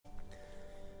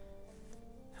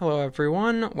Hello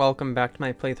everyone, welcome back to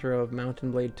my playthrough of Mount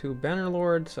Blade II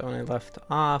Bannerlord. So when I left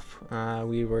off,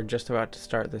 we were just about to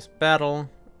start this battle.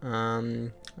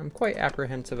 I'm quite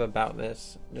apprehensive about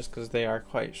this, just because they are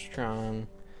quite strong.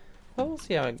 But we'll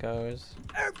see how it goes.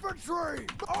 Infantry!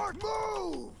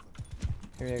 Move!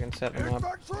 Maybe I can set them up.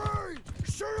 Infantry!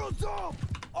 Shields up!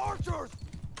 Archers!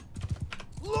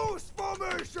 Loose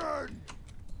formation!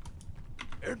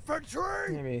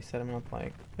 Infantry! Maybe set them up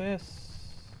like this.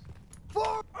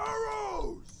 Fire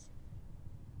arrows!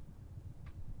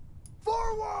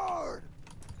 Forward!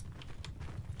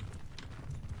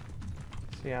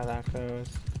 See how that goes.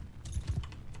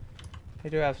 They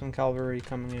do have some cavalry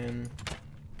coming in.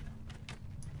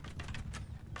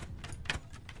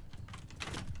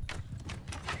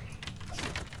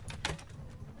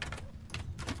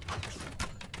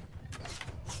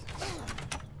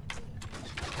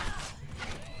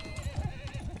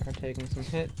 They're taking some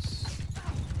hits.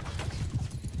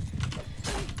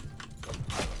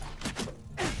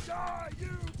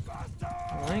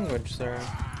 Language, sir.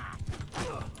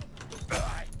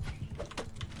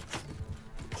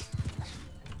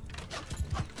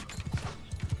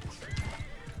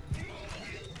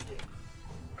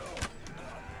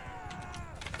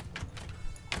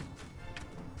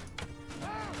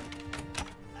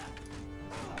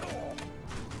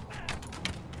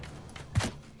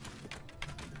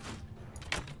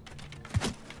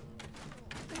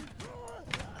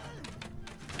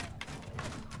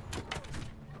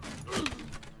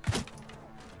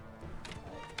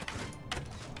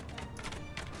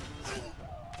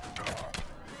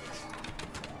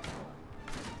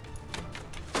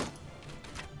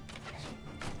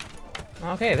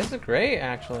 Okay, this is great,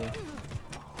 actually.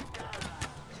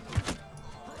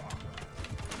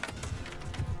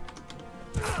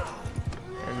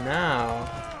 And now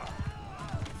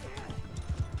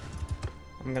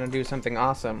I'm gonna do something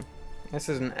awesome. This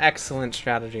is an excellent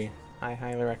strategy. I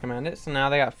highly recommend it. So now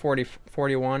they got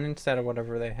 41 instead of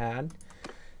whatever they had.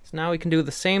 So now we can do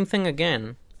the same thing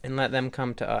again and let them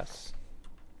come to us.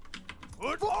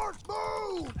 Force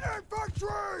move!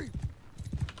 Infantry!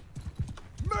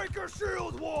 Make a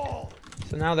shield wall!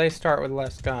 So now they start with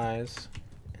less guys,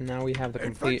 and now we have the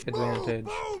complete advantage.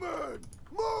 Move!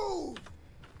 Move!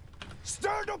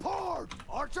 Stand apart!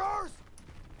 Archers!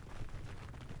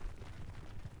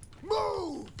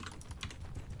 Move!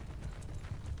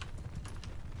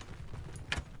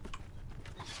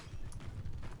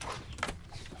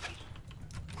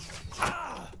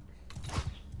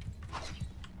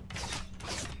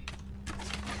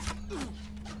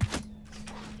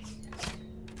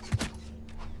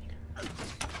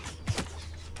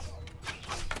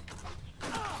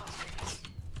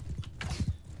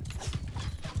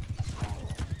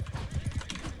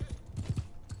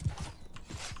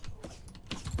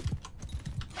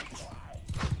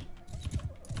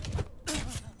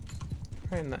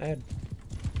 Right in the head.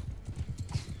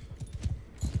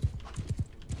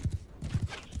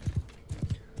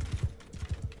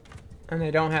 And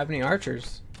they don't have any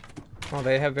archers. Well,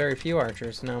 they have very few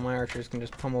archers, so now my archers can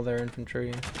just pummel their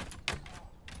infantry.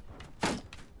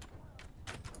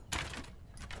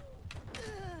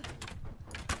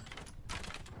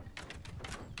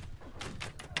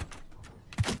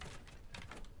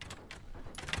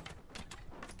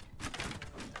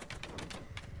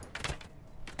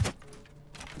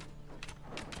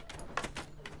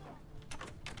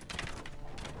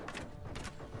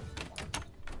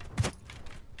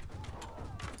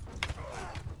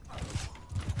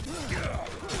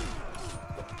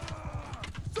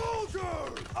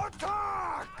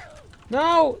 Attack!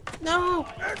 No! No!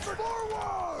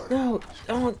 Forward!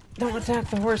 No! Don't attack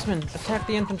the horsemen! Attack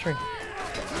the infantry!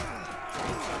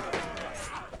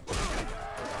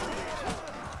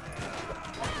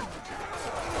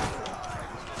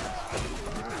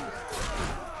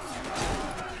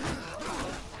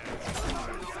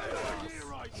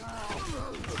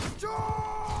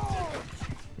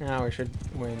 Now we should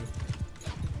win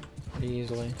pretty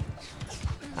easily.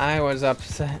 I was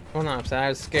upset. Well, not upset. I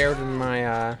was scared when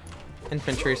my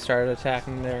infantry started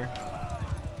attacking their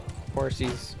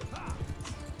horses.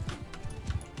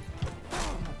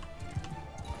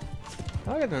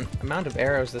 Look at the amount of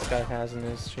arrows this guy has in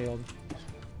his shield.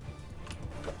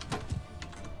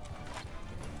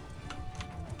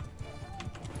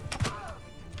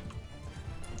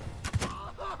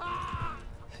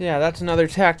 So yeah, that's another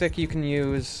tactic you can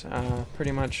use,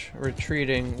 pretty much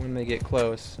retreating when they get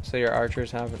close, so your archers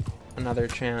have another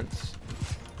chance.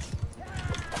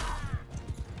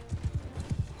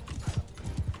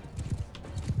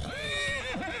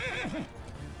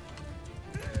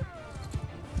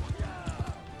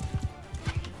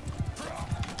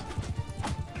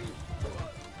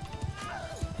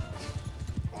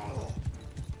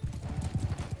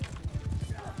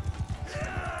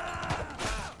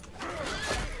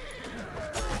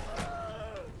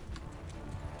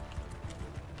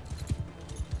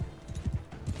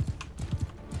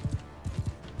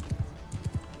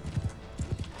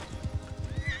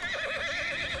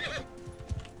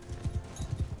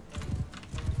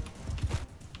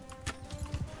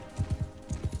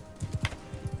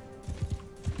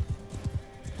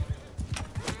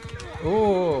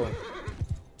 Ooh.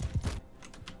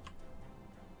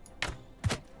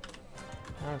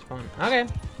 That was fun. Okay.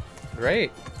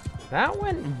 Great. That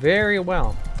went very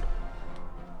well.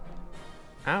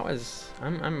 That was...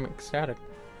 I'm ecstatic.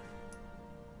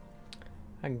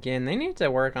 Again, they need to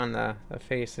work on the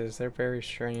faces. They're very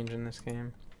strange in this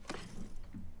game.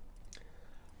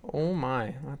 Oh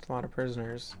my, that's a lot of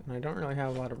prisoners. And I don't really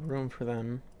have a lot of room for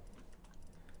them.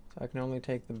 So I can only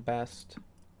take the best.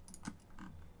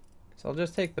 So I'll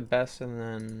just take the best and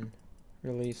then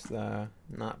release the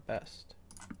not best.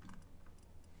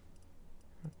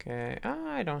 Okay,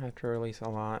 I don't have to release a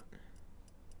lot.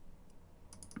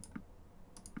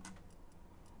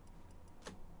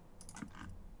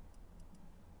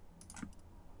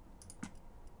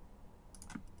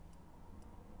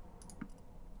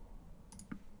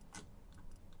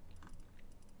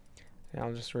 Okay,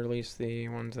 I'll just release the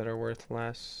ones that are worth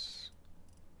less.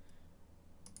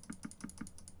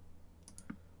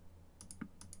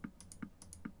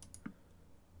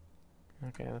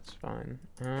 Okay, that's fine.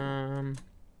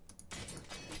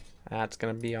 That's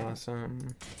gonna be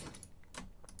awesome.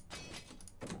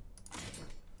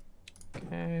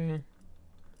 Okay.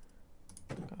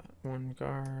 Got one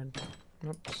guard.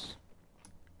 Oops.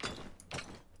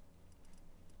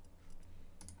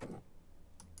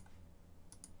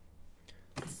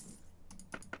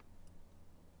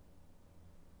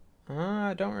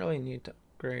 I don't really need to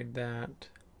upgrade that.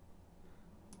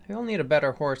 I'll need a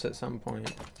better horse at some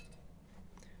point.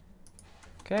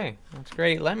 Okay, that's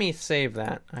great. Let me save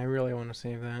that. I really want to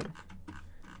save that.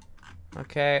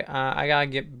 Okay, I gotta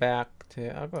get back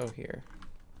to... I'll go here.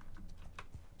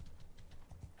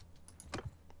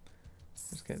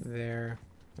 Just get there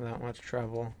without much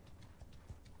trouble.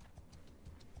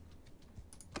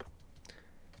 I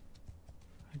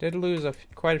did lose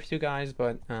quite a few guys,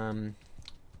 but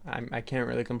I can't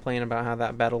really complain about how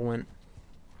that battle went.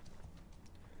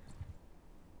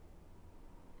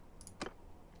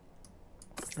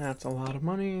 That's a lot of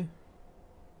money.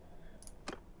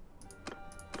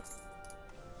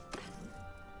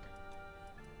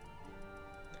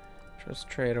 Just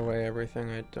trade away everything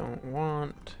I don't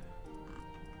want.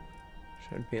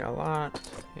 Should be a lot.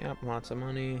 Yep, lots of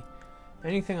money.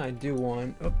 Anything I do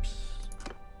want. Oops.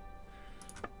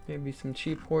 Maybe some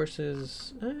cheap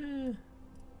horses. I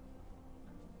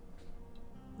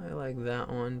like that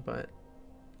one, but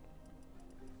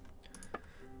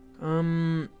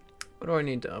what do I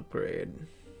need to upgrade?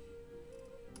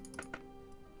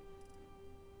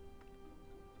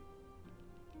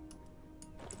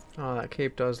 Oh, that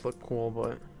cape does look cool,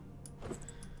 but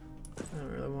I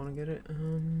don't really want to get it.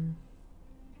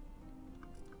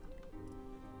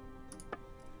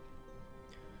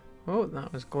 Oh,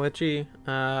 that was glitchy.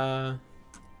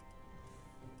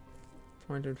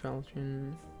 Pointed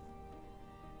falchion.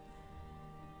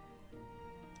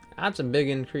 That's a big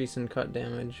increase in cut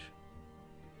damage.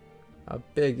 A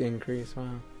big increase,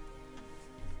 wow.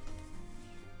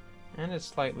 And it's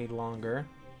slightly longer.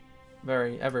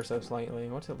 Ever so slightly.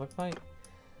 What's it look like?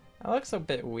 That looks a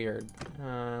bit weird.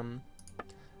 I'm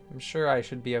sure I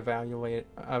should be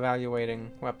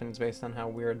evaluating weapons based on how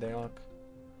weird they look.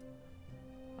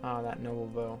 Oh, that noble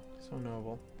bow. So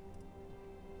noble.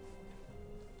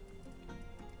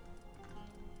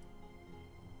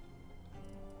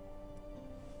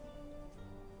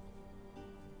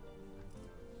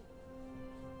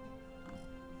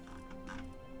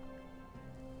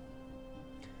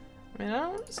 I mean, I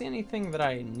don't see anything that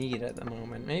I need at the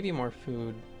moment. Maybe more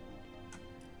food.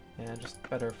 Yeah, just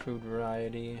better food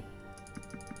variety.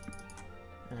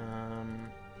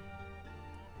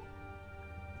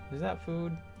 Is that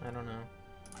food? I don't know.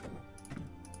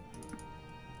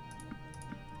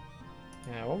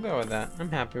 Yeah, we'll go with that. I'm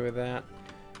happy with that.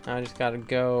 I just gotta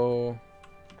go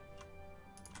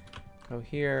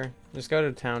here. Just go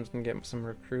to towns and get some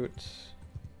recruits.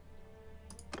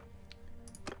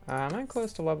 Am I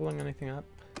close to leveling anything up?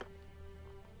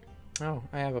 Oh,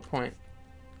 I have a point.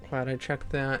 Glad I checked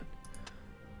that.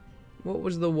 What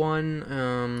was the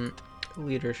one?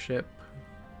 Leadership.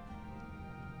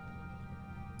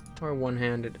 Or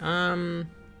one-handed. I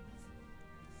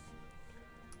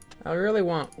really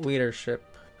want leadership,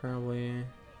 probably.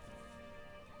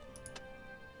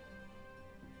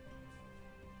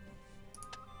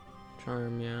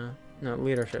 Charm, yeah. No,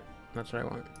 leadership. That's what I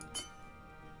want.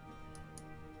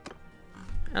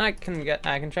 And I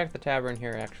can check the tavern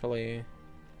here actually.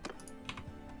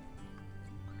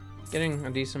 Getting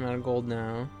a decent amount of gold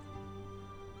now.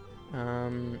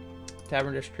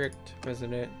 Tavern district,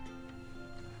 visit it.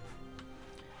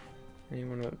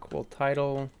 Anyone with a cool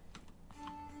title?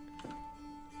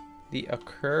 The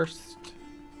Accursed.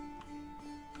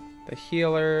 the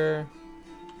healer.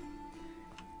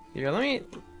 Here, let me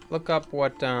look up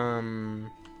what, okay,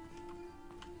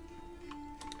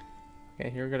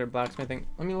 here we're good at blacksmithing.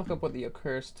 Let me look up what the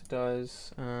accursed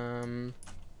does.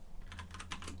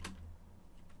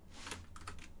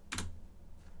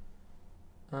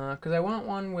 Because I want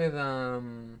one with, a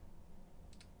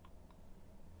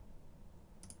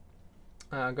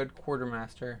good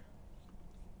quartermaster.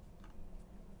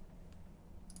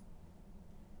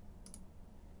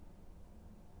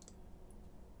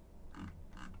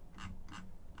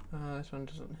 This one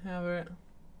doesn't have it.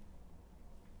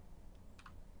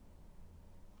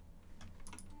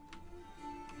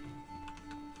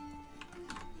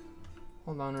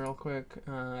 Hold on real quick.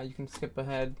 You can skip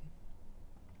ahead.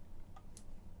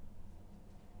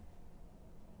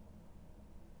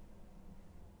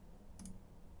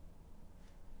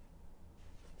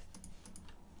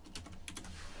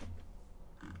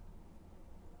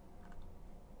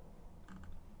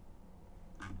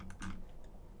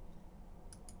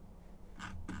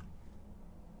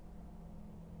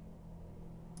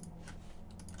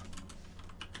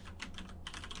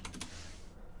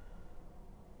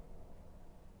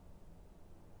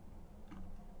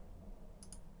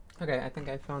 Okay, I think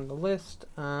I found the list.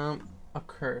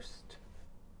 Accursed.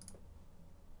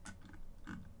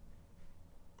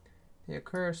 The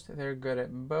accursed, they're good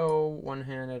at bow,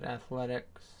 one-handed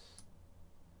athletics,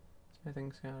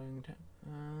 smithing, scouting,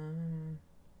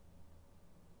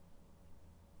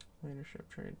 leadership,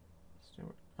 trade,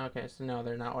 steward. Okay, so no,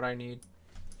 they're not what I need.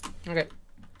 Okay,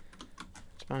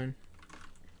 it's fine.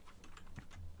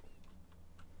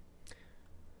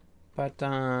 But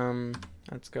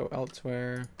let's go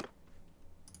elsewhere.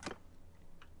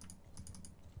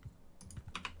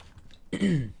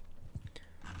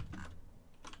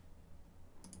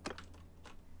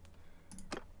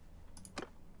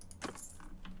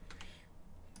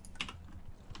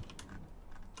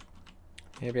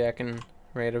 Maybe I can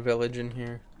raid a village in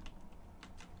here.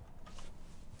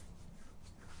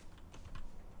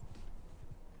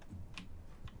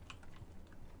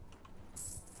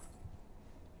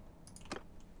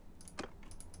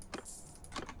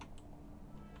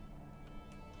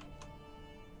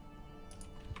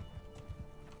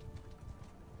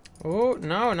 Oh,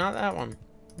 no, not that one.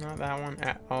 Not that one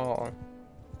at all.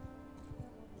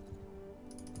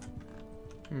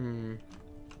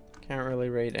 Can't really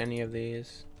rate any of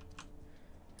these.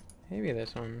 Maybe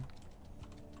this one.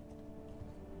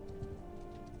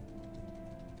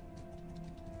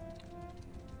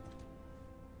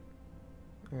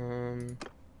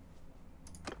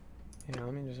 Yeah,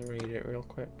 let me just read it real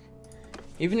quick.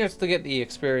 Even just to get the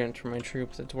experience for my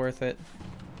troops, it's worth it.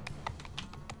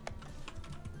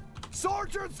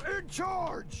 Sergeants in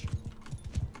charge!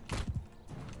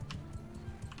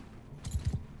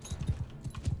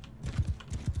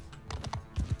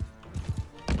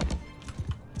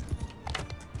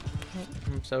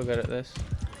 I'm so good at this.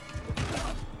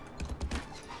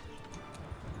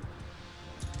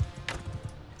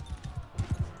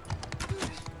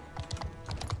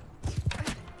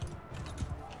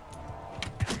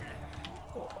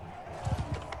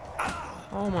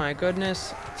 Oh my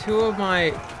goodness, 2 of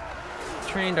my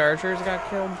trained archers got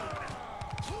killed.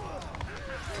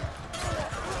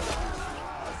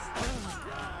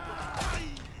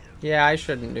 Yeah, I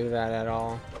shouldn't do that at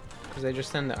all, because they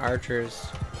just send the archers.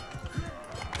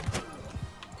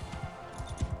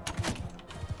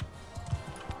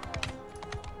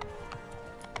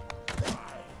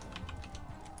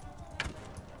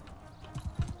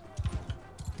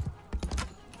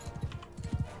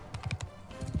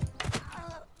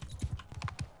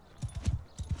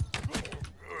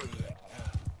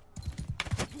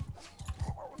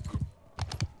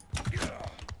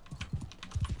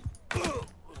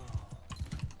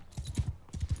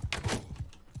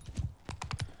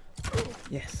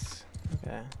 Yes.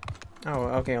 Okay. Oh,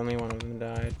 okay, only one of them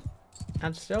died.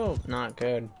 That's still not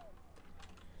good.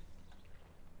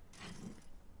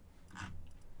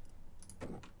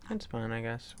 It's fine, I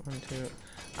guess. 1, 2.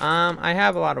 I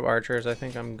have a lot of archers. I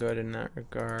think I'm good in that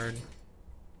regard.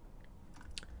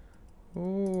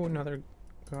 Ooh, another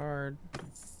guard.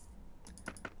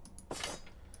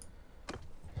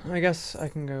 I guess I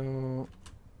can go...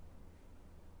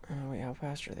 Oh, wait, how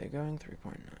fast are they going?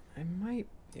 3.9. I might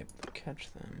be able to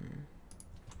catch them.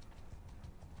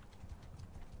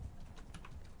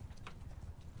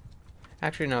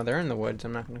 Actually, no, they're in the woods.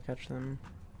 I'm not going to catch them.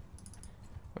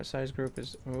 What size group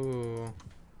is... Ooh.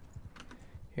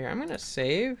 Here, I'm going to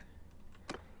save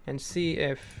and see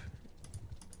if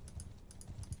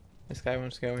this guy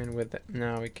wants to go in with it.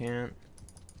 No, we can't.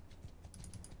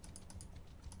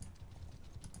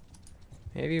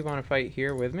 Maybe you want to fight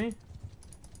here with me?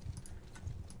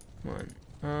 Come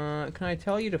on. Can I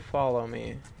tell you to follow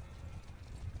me?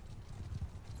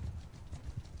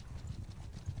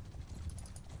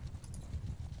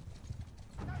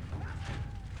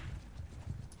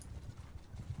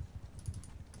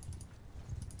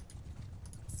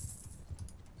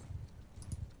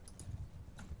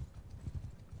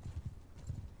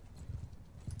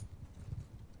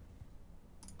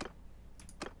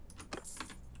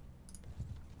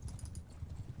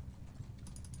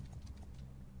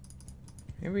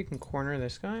 Maybe we can corner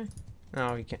this guy?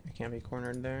 No, he can't be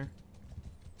cornered there.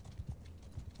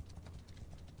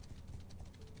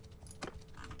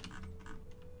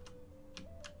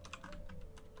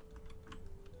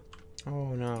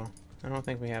 Oh no, I don't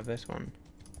think we have this one.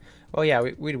 Well, yeah,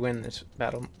 we'd win this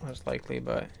battle most likely,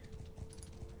 but...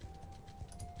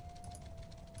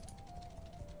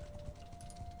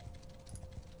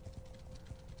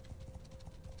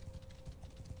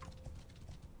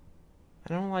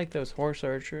 I don't like those horse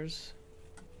archers.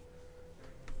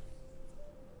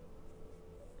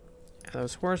 Yeah,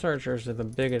 those horse archers are the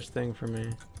biggest thing for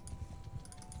me.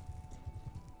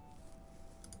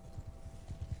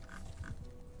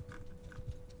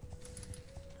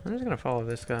 I'm just gonna follow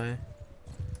this guy.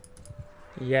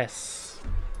 Yes.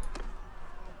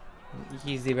 An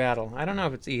easy battle. I don't know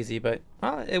if it's easy, but...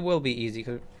 Well, it will be easy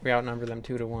because we outnumber them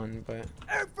 2-1, but...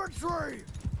 Infantry!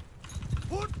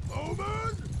 Foot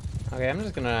moving! Okay, I'm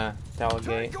just gonna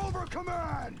delegate. Take over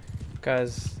command!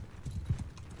 Because...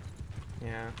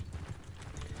 Yeah.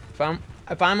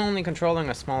 If I'm only controlling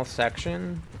a small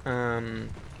section, then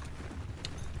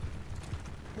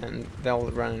they'll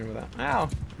run in with that. Well,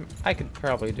 I could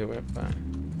probably do it, but...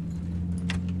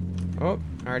 Oh,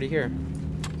 already here.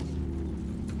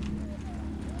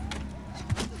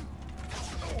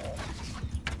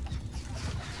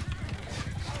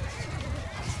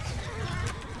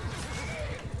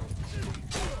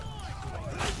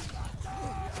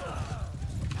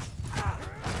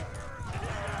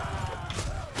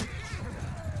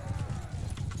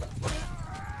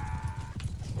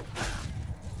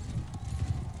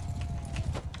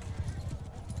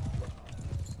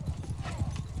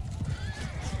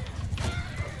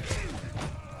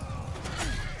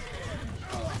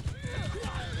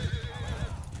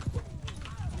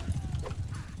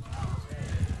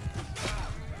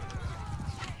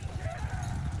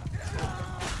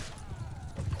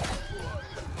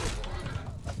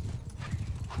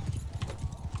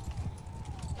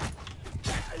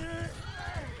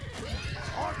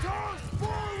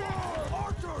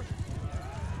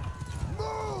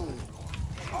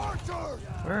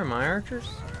 Where are my archers?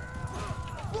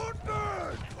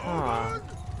 Aw,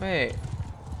 wait.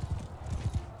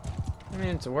 I mean,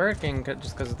 it's working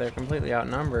just because they're completely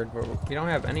outnumbered, but we don't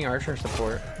have any archer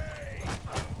support.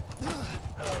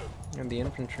 We have the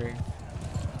infantry.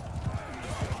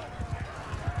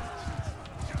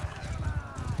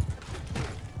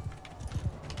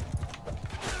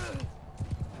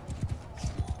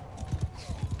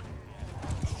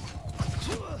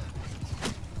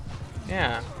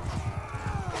 Yeah.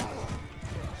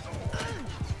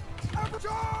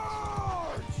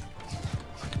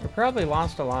 We probably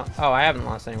lost a lot. Oh, I haven't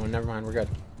lost anyone. Never mind. We're good.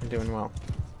 We're doing well.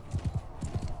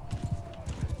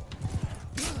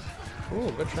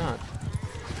 Ooh, good shot.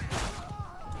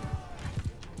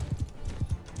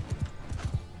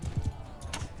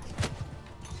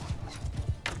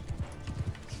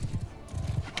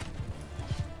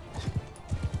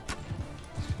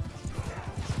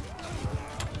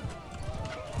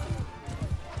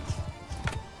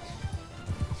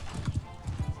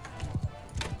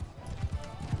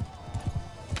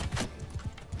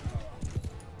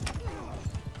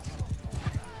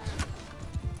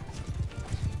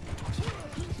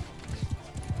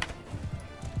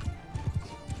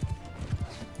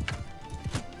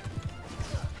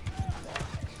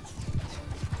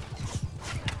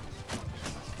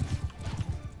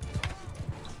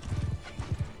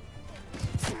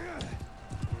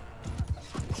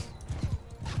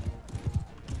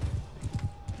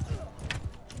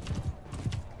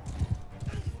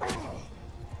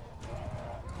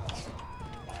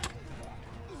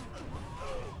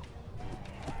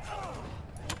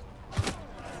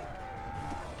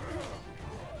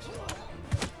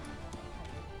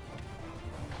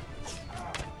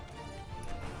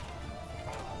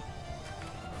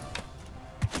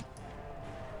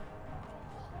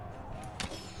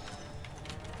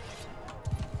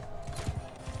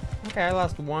 Okay, I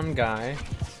lost one guy.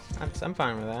 I'm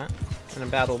fine with that. In a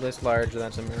battle this large,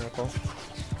 that's a miracle.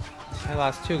 I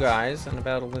lost 2 guys. In a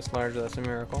battle this large, that's a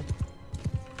miracle.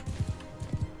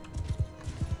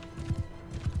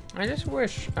 I just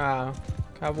wish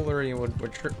cavalry would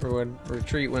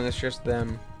retreat when it's just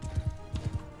them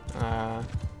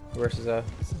versus a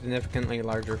significantly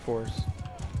larger force.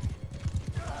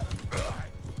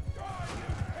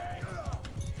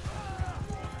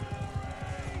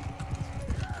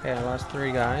 Okay, I lost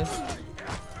 3 guys.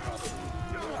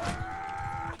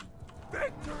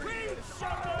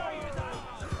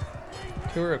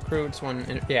 Two recruits,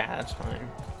 yeah, that's fine.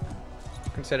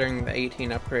 Considering the 18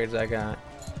 upgrades I got.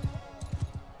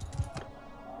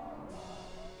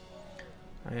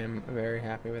 I am very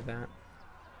happy with that.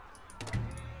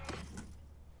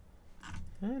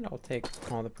 And I'll take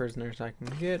all the prisoners I can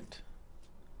get.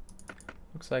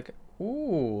 Looks like,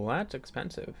 ooh, that's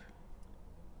expensive.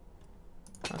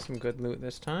 Got some good loot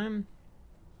this time.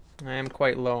 I am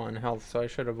quite low on health, so I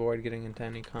should avoid getting into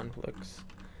any conflicts.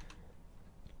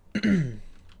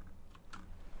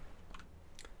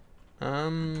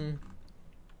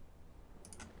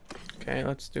 Okay,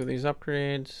 let's do these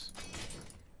upgrades.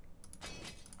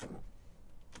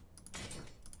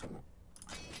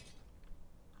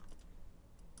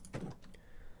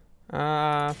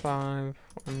 Five,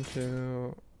 1,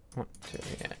 2, 1, 2,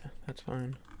 yeah, that's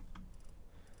fine.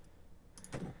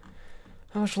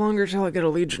 How much longer till I get a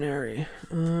legionary?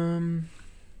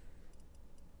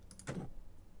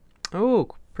 Oh,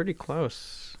 pretty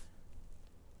close.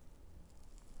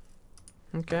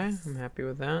 Okay, I'm happy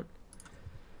with that.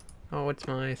 Oh, what's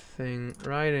my thing?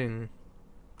 Riding.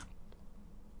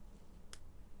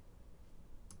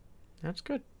 That's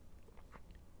good.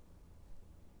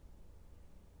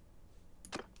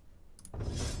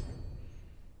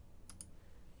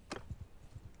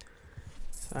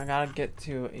 So I gotta get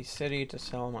to a city to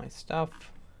sell my stuff.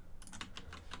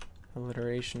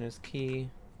 Alliteration is key.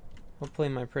 Hopefully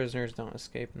my prisoners don't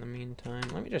escape in the meantime.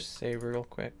 Let me just save real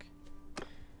quick.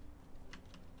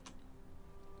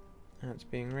 That's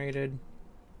being raided.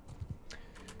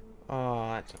 Oh,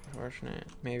 that's unfortunate.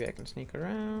 Maybe I can sneak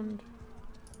around.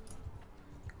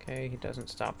 Okay, he doesn't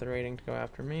stop the raiding to go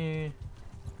after me.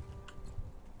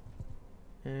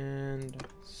 And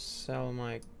sell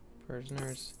my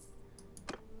prisoners.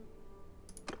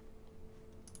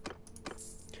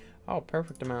 Oh,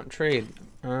 perfect amount of trade.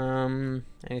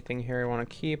 Anything here I want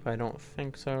to keep? I don't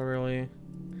think so, really.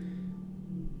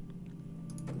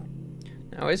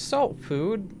 Now, is salt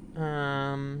food?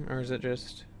 Or is it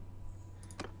just...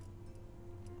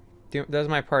 Does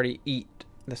my party eat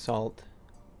the salt?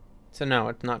 So no,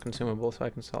 it's not consumable, so I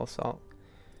can sell salt.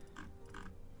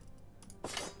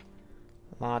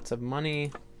 Lots of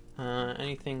money.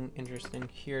 Anything interesting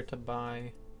here to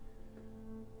buy?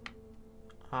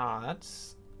 Ah,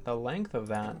 that's the length of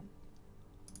that.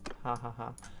 Ha ha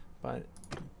ha. But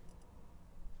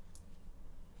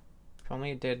if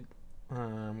only it did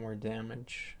more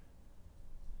damage.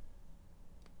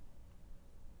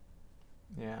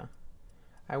 Yeah.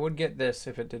 I would get this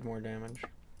if it did more damage.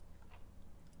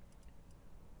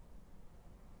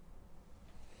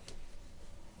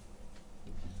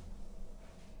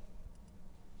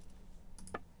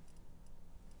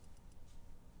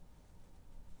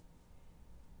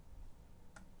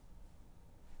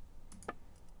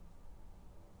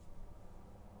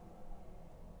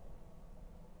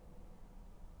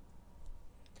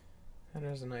 That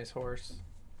is a nice horse.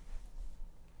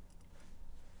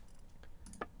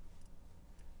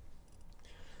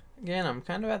 Again, I'm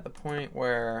kind of at the point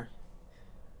where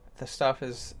the stuff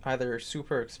is either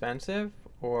super expensive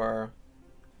or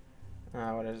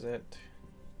what is it?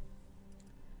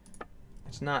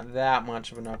 It's not that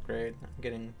much of an upgrade. I'm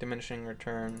getting diminishing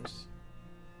returns.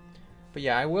 But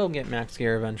yeah, I will get max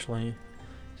gear eventually.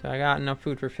 So I got enough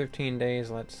food for 15 days.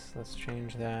 Let's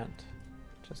change that.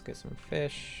 Just get some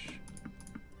fish,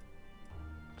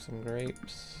 some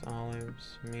grapes,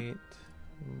 olives, meat,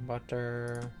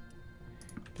 butter,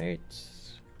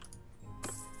 dates.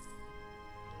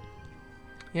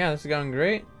 Yeah, this is going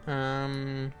great.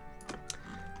 Let's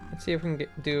see if we can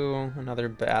do another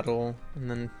battle and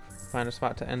then find a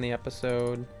spot to end the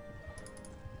episode.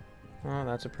 Oh,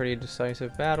 that's a pretty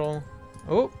decisive battle.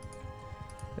 Oh,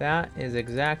 that is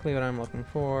exactly what I'm looking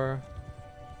for.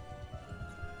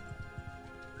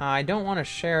 I don't want to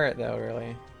share it though,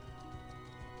 really.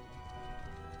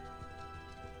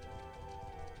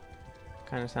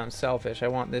 Kind of sounds selfish. I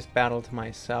want this battle to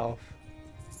myself.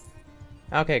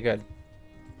 Okay, good.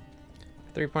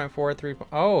 3.4, 3.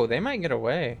 Oh, they might get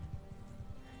away.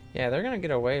 Yeah, they're gonna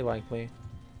get away likely.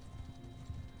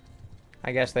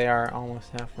 I guess they are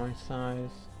almost half my size.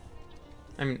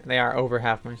 I mean, they are over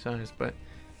half my size, but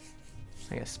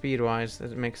I guess speed-wise,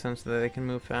 it makes sense that they can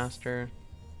move faster.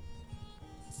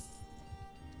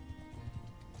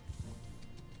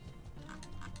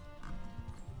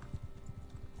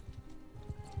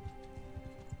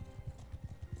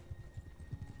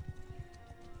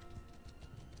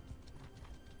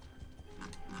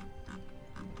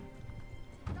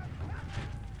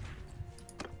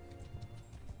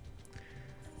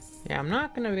 Yeah, I'm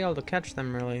not gonna be able to catch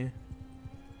them really.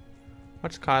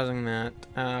 What's causing that?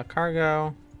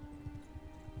 Cargo.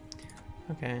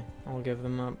 Okay, I'll give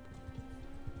them up.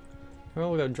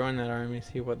 We'll go join that army,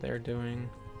 see what they're doing.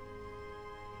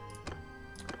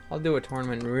 I'll do a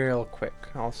tournament real quick.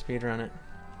 I'll speedrun it.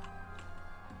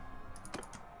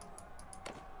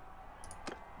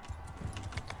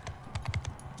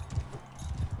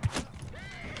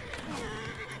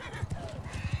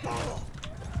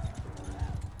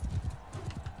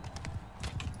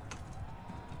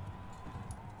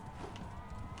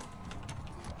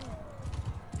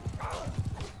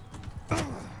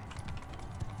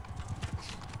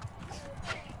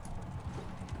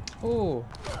 Ooh.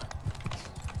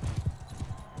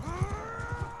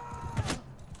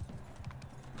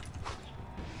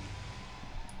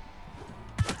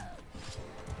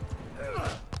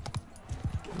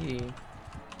 Yeah.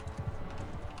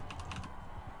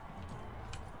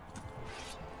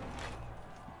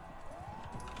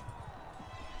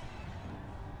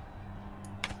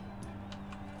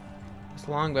 This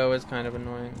longbow is kind of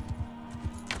annoying.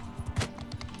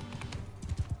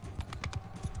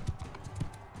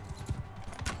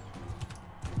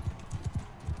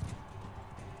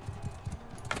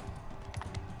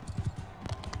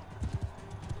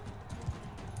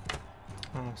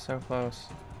 Oh, so close.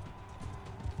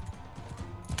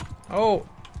 Oh!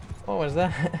 What was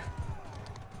that?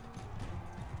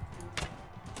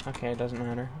 Okay, it doesn't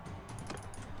matter.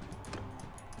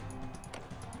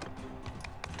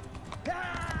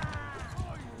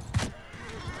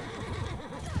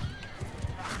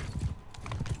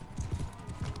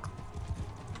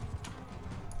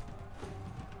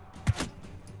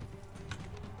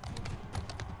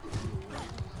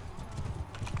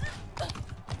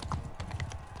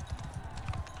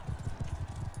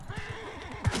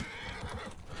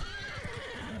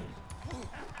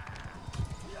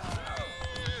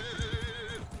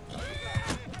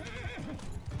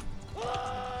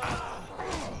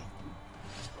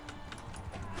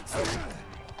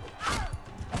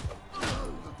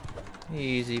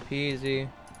 Easy peasy.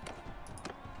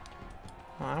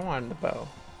 Oh, I wanted the bow.